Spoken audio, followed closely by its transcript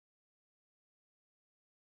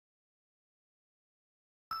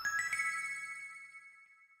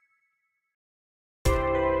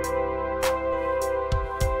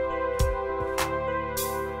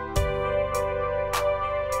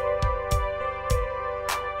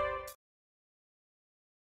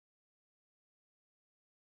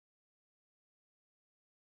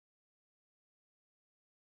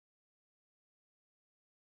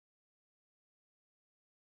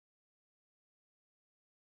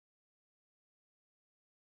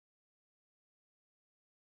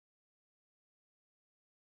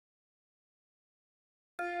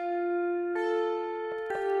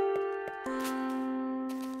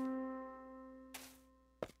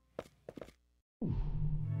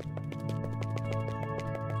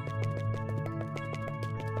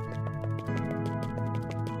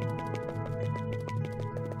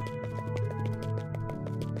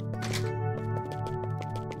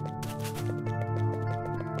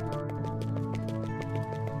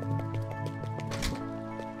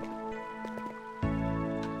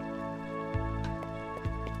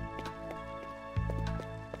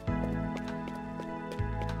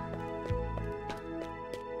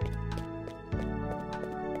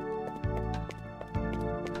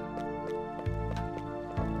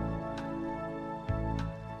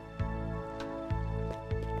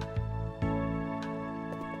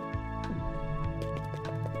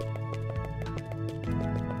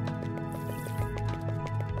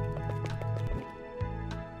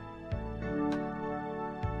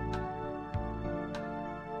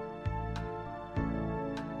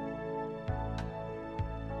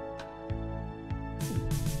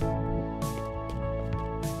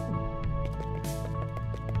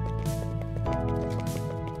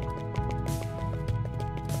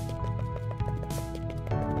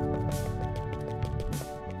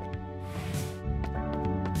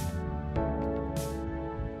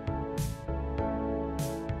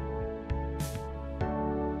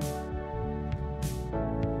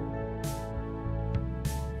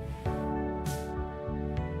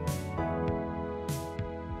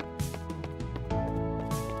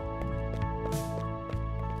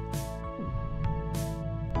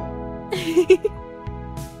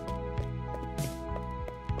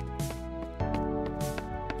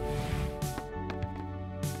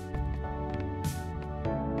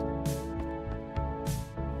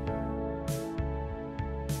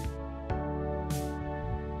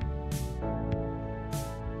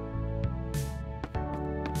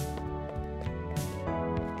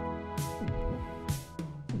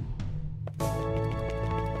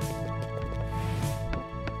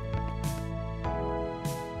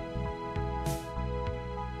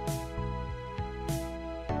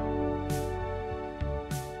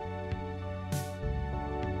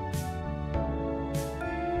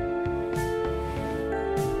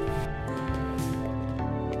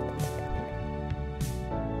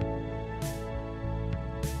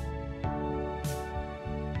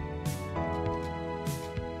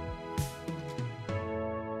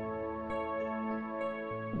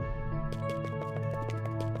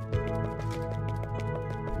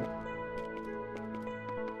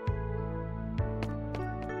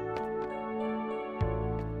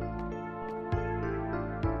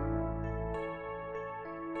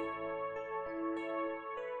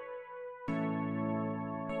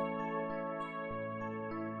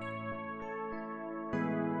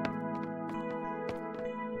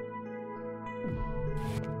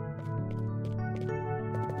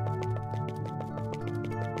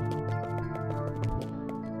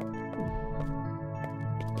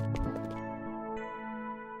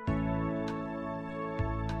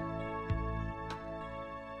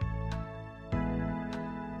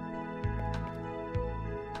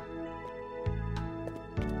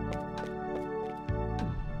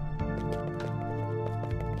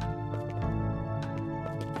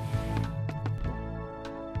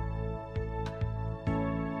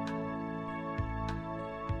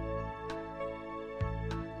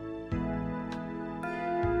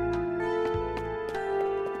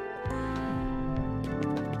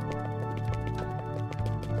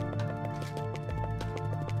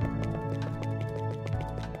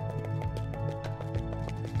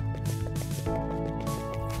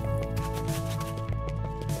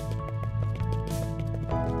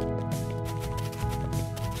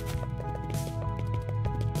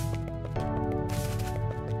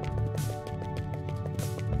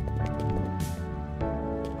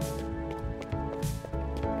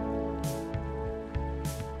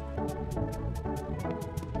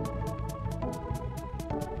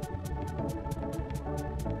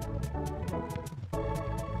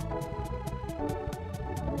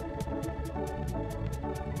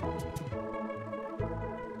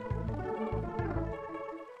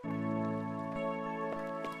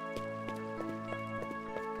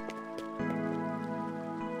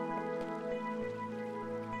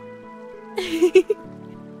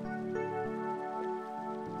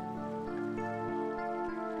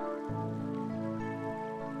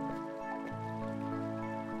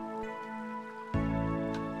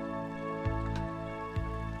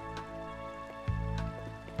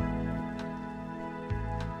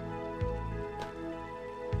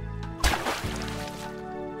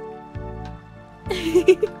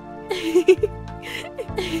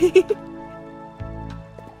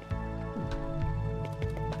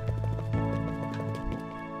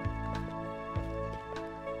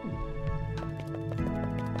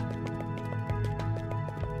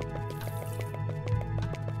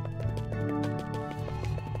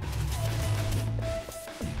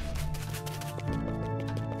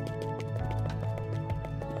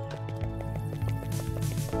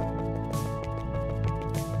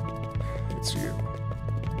It's you.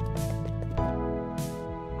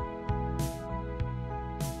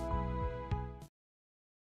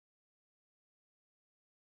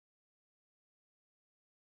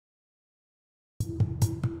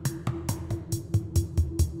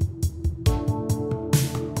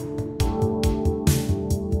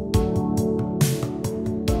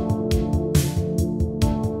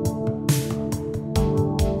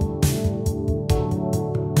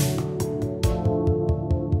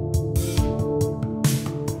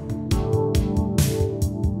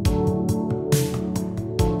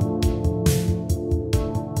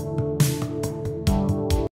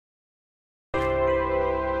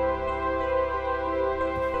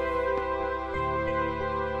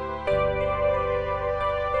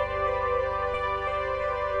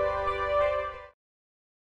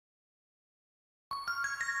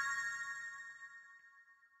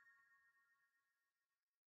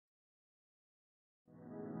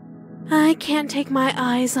 I can't take my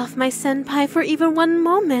eyes off my senpai for even one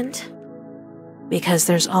moment. Because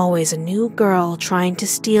there's always a new girl trying to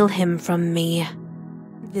steal him from me.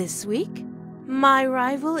 This week, my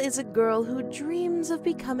rival is a girl who dreams of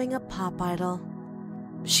becoming a pop idol.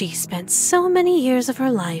 She spent so many years of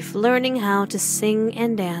her life learning how to sing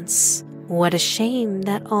and dance. What a shame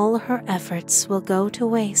that all her efforts will go to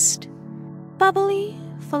waste. Bubbly,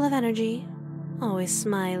 full of energy, always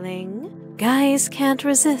smiling. Guys can't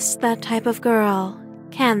resist that type of girl,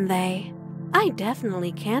 can they? I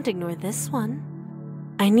definitely can't ignore this one.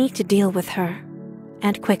 I need to deal with her,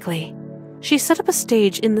 and quickly. She set up a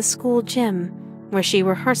stage in the school gym where she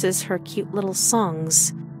rehearses her cute little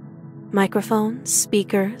songs. Microphones,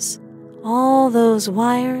 speakers, all those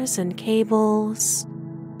wires and cables.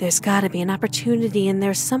 There's gotta be an opportunity in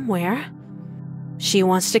there somewhere. She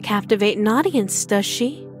wants to captivate an audience, does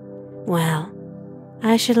she? Well,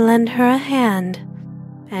 I should lend her a hand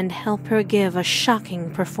and help her give a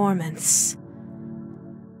shocking performance.